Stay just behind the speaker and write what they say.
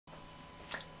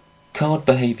Card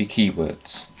behaviour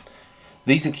keywords.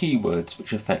 These are keywords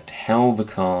which affect how the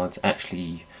cards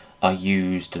actually are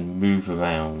used and move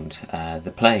around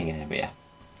the playing area.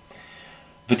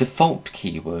 The default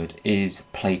keyword is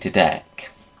play to deck.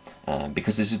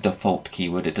 Because this is a default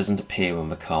keyword, it doesn't appear on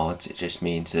the cards. It just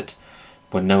means that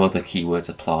when no other keywords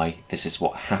apply, this is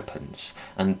what happens.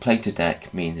 And play to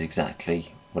deck means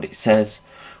exactly what it says.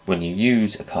 When you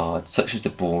use a card, such as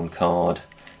the Brawn card,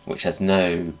 which has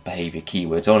no behaviour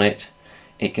keywords on it,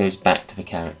 it goes back to the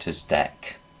character's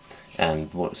deck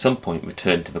and will at some point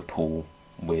return to the pool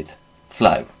with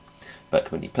flow.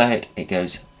 But when you play it, it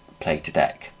goes play to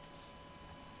deck.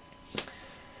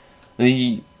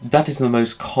 That is the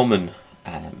most common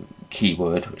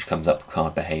keyword which comes up with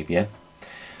card behaviour.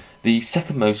 The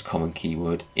second most common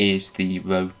keyword is the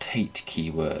rotate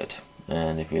keyword,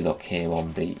 and if we look here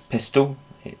on the pistol,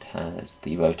 it has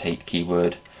the rotate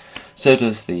keyword. So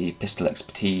does the pistol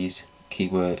expertise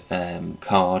keyword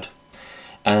card,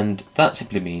 and that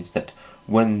simply means that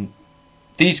when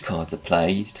these cards are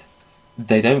played,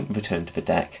 they don't return to the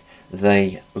deck,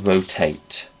 they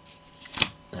rotate.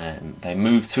 They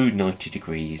move through 90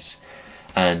 degrees,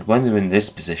 and when they're in this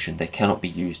position they cannot be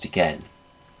used again.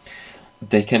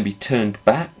 They can be turned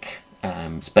back,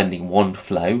 spending one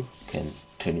flow. You can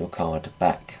turn your card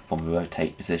back from the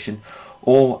rotate position,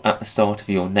 or at the start of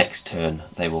your next turn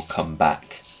they will come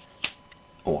back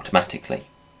automatically.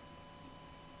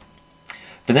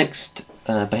 The next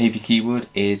behaviour keyword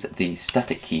is the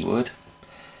static keyword.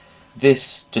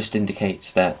 This just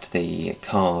indicates that the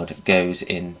card goes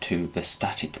into the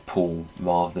static pool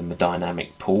rather than the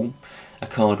dynamic pool. A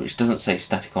card which doesn't say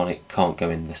static on it can't go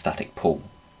in the static pool.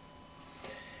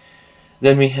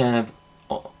 Then we have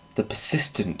the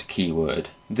persistent keyword.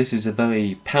 This is a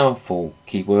very powerful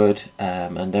keyword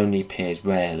and only appears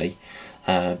rarely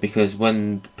because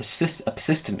when a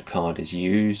persistent card is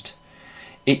used,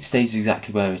 it stays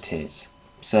exactly where it is.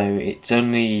 So it's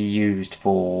only used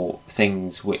for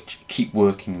things which keep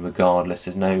working regardless.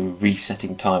 There's no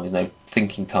resetting time, there's no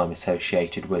thinking time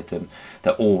associated with them.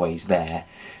 They're always there,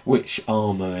 which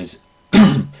armour is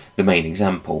the main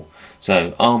example.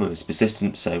 So armour is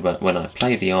persistent, so when I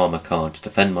play the armour card to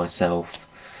defend myself,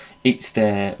 it's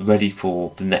there ready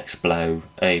for the next blow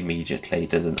immediately.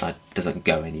 It doesn't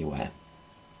go anywhere.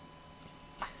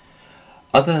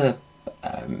 Other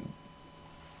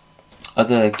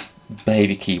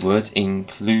behaviour keywords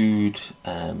include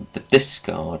the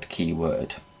discard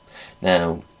keyword.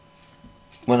 Now,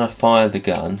 when I fire the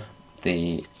gun,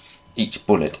 each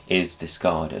bullet is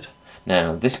discarded.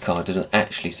 Now, this card doesn't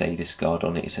actually say discard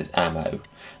on it, it says ammo. And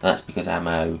that's because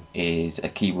ammo is a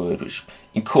keyword which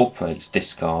incorporates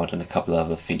discard and a couple of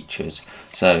other features.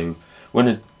 So,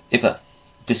 if a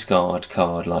discard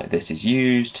card like this is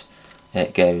used,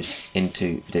 it goes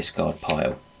into the discard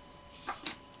pile.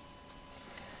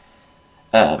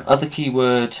 Other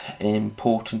keyword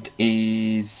important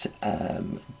is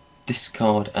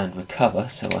discard and recover.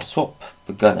 So I swap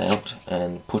the gun out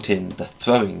and put in the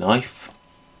throwing knife.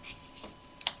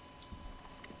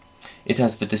 It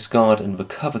has the discard and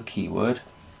recover keyword.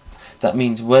 That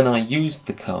means when I use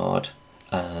the card,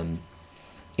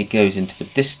 it goes into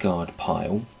the discard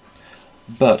pile.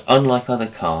 But unlike other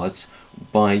cards,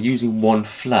 by using one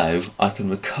flow, I can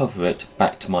recover it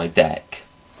back to my deck.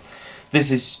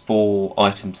 This is for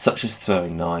items such as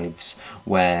throwing knives,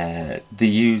 where the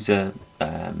user,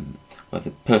 where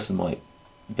the person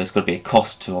there's got to be a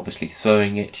cost to obviously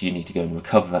throwing it. You need to go and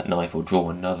recover that knife or draw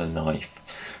another knife.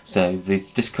 So the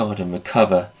discard and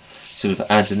recover sort of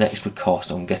adds an extra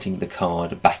cost on getting the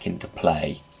card back into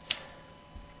play.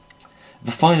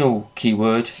 The final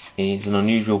keyword is an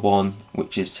unusual one,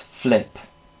 which is flip.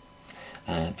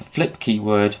 The flip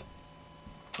keyword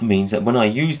means that when I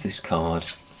use this card,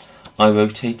 I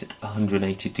rotate it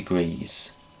 180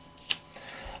 degrees,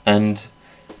 and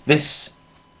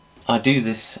I do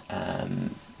this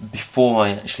before I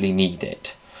actually need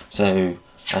it. So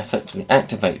I effectively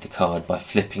activate the card by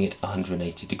flipping it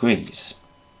 180 degrees.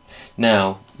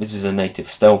 Now, this is a native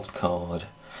stealth card,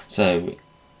 so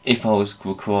if I was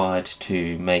required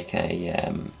to make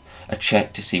a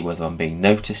check to see whether I'm being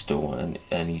noticed or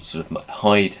any sort of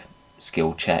hide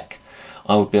skill check,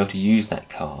 I would be able to use that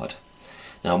card.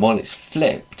 Now, while it's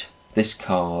flipped, this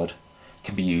card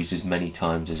can be used as many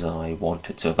times as I want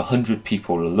it. So if 100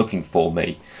 people are looking for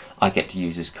me, I get to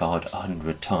use this card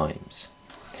 100 times.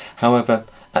 However,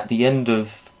 at the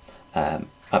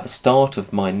start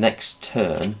of my next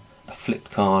turn, a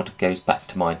flipped card goes back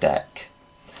to my deck.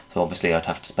 So obviously I'd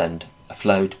have to spend a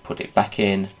flow to put it back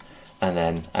in, and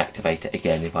then activate it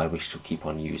again if I wish to keep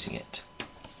on using it.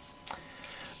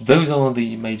 Those are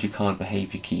the major card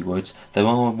behaviour keywords. There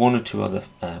are one or two other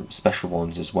special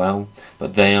ones as well,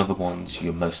 but they are the ones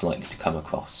you're most likely to come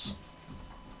across.